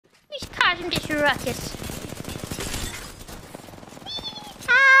causing this ruckus.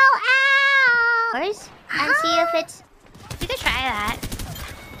 Ow, ow! And see if it's... We could try that.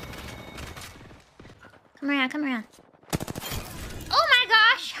 Come around, come around. Oh my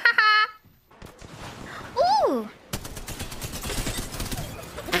gosh! Haha! Ooh!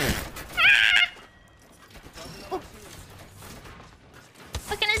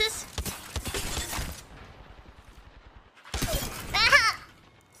 What kind is this?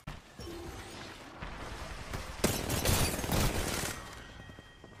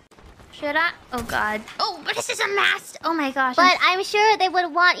 Should I? Oh god. Oh, but this is a mast! Oh my gosh. But I'm sure they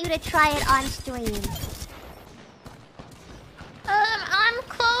would want you to try it on stream. I'm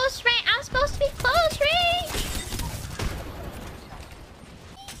close range. I'm supposed to be close range.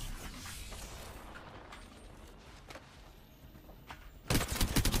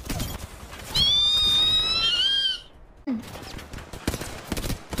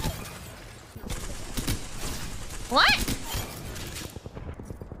 What?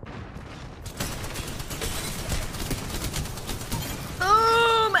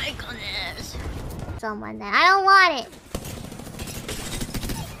 Oh my goodness. Someone then. I don't want it.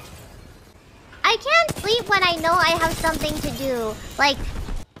 I can't sleep when I know I have something to do. Like...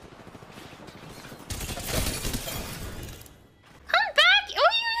 Come back!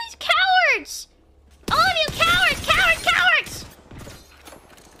 Oh, you guys cowards! All of you cowards! Cowards! Cowards!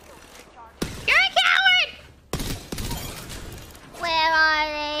 You're a coward! Where are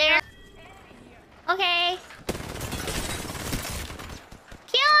they? There. Okay.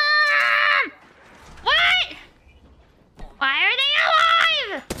 Kill them! What? Why are they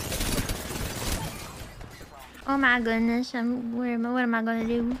alive? Oh my goodness! What am I gonna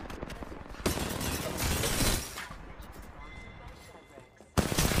do?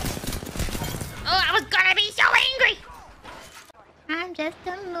 Oh, I was gonna be so angry. I'm just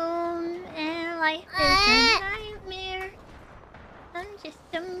a moon, and life is a nightmare. I'm just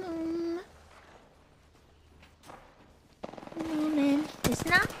a moon. Moon is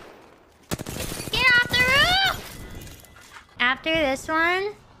not. Get off the roof! After this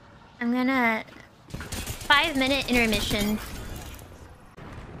one, I'm gonna 5-minute intermission.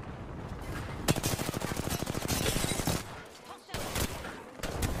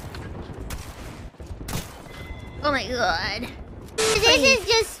 Oh my god. This is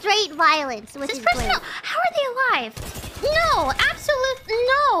just straight violence, which This is personal. great. How are they alive? No, absolute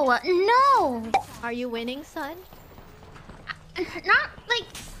no, no. Are you winning, son? Not like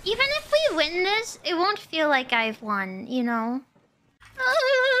even if we win this, it won't feel like I've won, you know.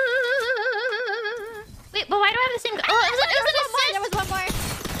 Wait, but why do I have the same gun? Oh, it was an assist. There was one more.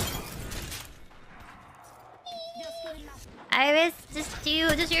 IRyS,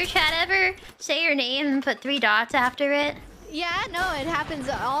 does your chat ever say your name and put 3 dots after it? Yeah, no, it happens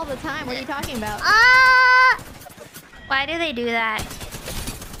all the time. What are you talking about? Why do they do that?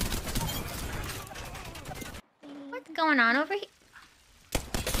 What's going on over here?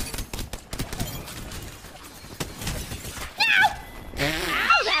 Ow!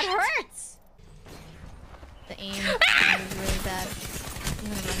 Ow, that hurts! The aim is really bad. I'm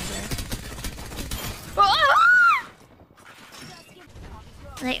gonna run there.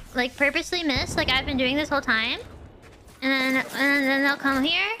 Like purposely miss, like I've been doing this whole time, and then they'll come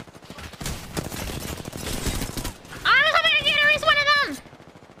here. I was hoping I could erase one of them.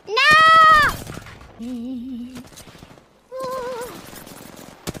 No!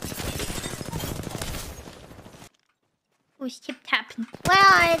 Who's tip tapping? Where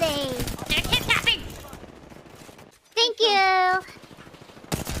are they? They're tip tapping. Thank you.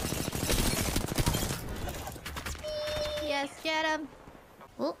 Yes, get him.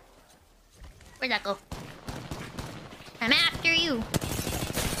 Oh, where'd that go? I'm after you.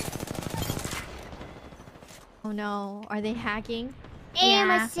 Oh no, are they hacking? Aim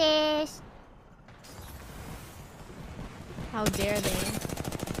Yeah. assist. How dare they?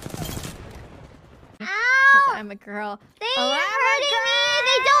 Ow! I'm a girl. They Oh, are I'm a hurting me. girl.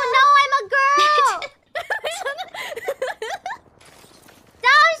 They don't know I'm a girl.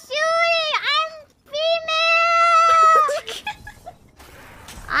 Stop shooting. I'm female.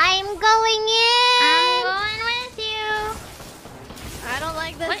 I'm going in. I'm going with you. I don't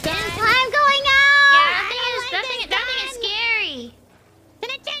like this What guy. is- I'm going out. Yeah, that thing is scary. Can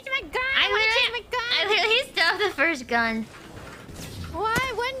I change my gun? I literally still have the first gun. Why?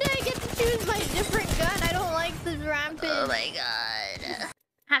 When did I get to choose my different gun? I don't like the rampage. Oh my god.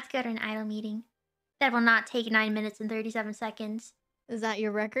 I have to go to an idle meeting. That will not take 9 minutes and 37 seconds. Is that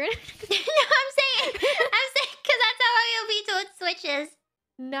your record? No, I'm saying, because that's how it'll be till it switches.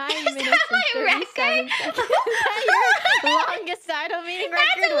 9 Is minutes that and my 37 record? seconds. Is that your longest idle meeting record?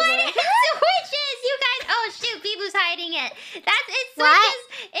 That's what Was it's it What? switches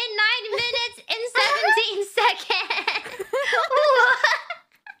in 9 minutes and 17 seconds. What?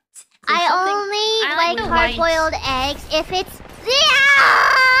 I only like the hard-boiled eggs if it's...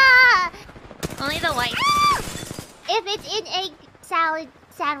 Yeah! Only the white. If it's in egg salad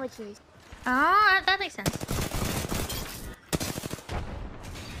sandwiches. Oh, that makes sense.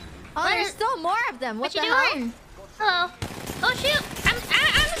 Oh, there's still more of them. What you the hell? doing? Hello. Oh shoot! I'm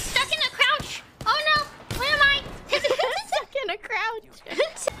stuck in a crouch. Oh no! Where am I? Stuck in a crouch.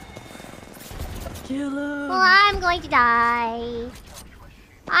 Kill him. Well, I'm going to die.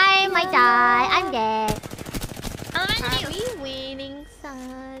 I might die. I'm dead. Are we waiting,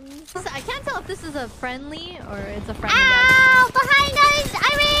 son? I can't tell if this is a friendly or it's a friendly. Ow! Behind us!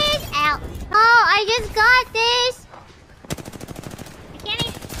 IRyS! Ow! Oh, I just got this! I can't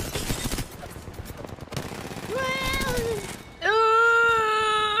even...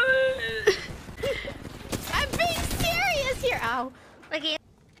 I'm being serious here. Ow. Okay.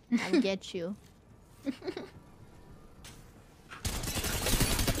 I'll get you.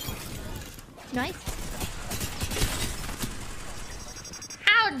 Nice.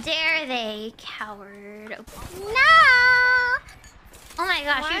 How dare they, coward? No! Oh my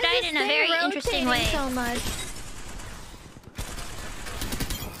gosh, Why you is died this in a thing very interesting way. rotating so much.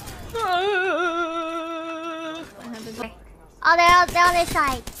 What happened? Oh, they're on this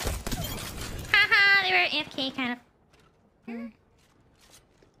side. Haha, they were AFK kind of.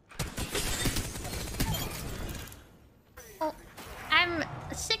 Oh, I'm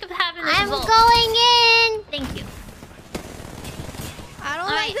sick of having this I'm vault. going in! Thank you. I don't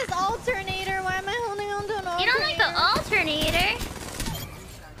like this alternator. Why am I holding on to an alternator? You don't like the alternator?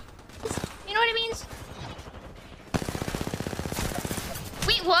 You know what it means?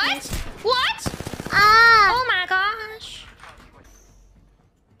 Wait, what? What? Ah! Oh my gosh.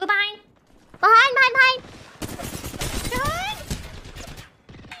 Go behind. Behind! God!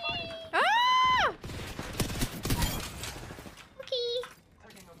 Ah! Okay.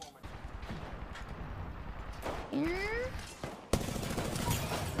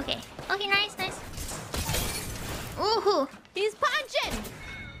 Okay. Okay, nice. Ooh. He's punching!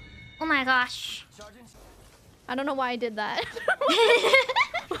 Oh my gosh. I don't know why I did that.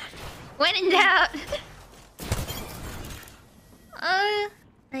 When in doubt.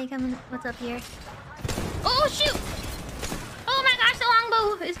 Like, what's up here? Oh shoot! Oh my gosh, the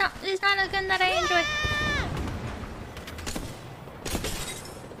longbow is not a gun that I enjoy.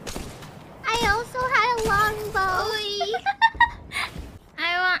 I also had a longbow.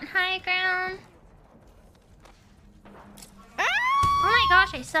 I want high ground. Oh my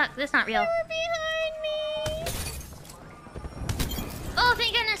gosh, I suck. That's not real. Behind me! Oh,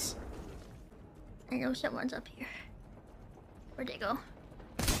 thank goodness. I know someone's up here. Where'd they go?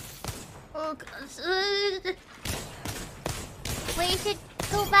 Oh, God. We should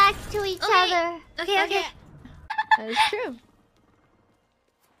go back to each other. Okay. That is true.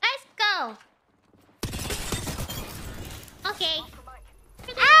 Let's go. Okay.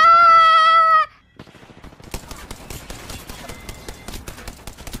 Ah!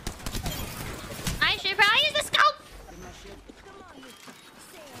 I should probably use the scope.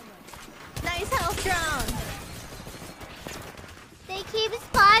 Nice health drone. They keep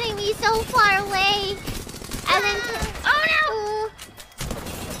spotting me so far away. And then... Oh no!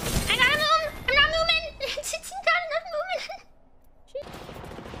 I gotta move! I'm not moving! It's not enough movement!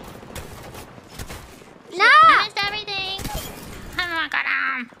 No! I missed everything! Oh my god!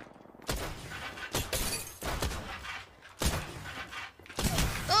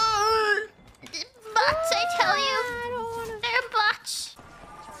 Bots, I tell you! They're bots!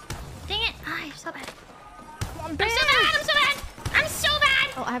 Dang it! Oh, you're so bad. I'm so bad!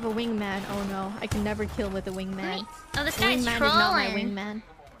 Oh, I have a wingman. Oh no, I can never kill with a wingman. Oh, this guy's Wingman trolling. is not my wingman.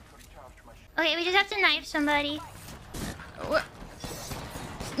 Okay, we just have to knife somebody.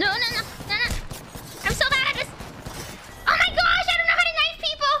 No. I'm so bad at this. Oh my gosh, I don't know how to knife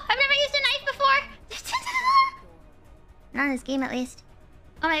people. I've never used a knife before. Not in this game, at least.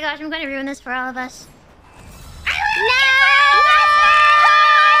 Oh my gosh, I'm going to ruin this for all of us.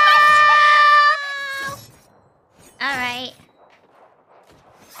 Alright.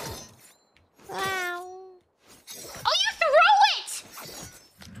 Wow. Oh, you throw it!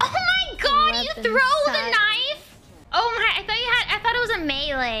 Oh my god, you throw the knife? Oh my, I thought it was a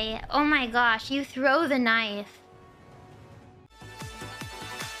melee. Oh my gosh, you throw the knife.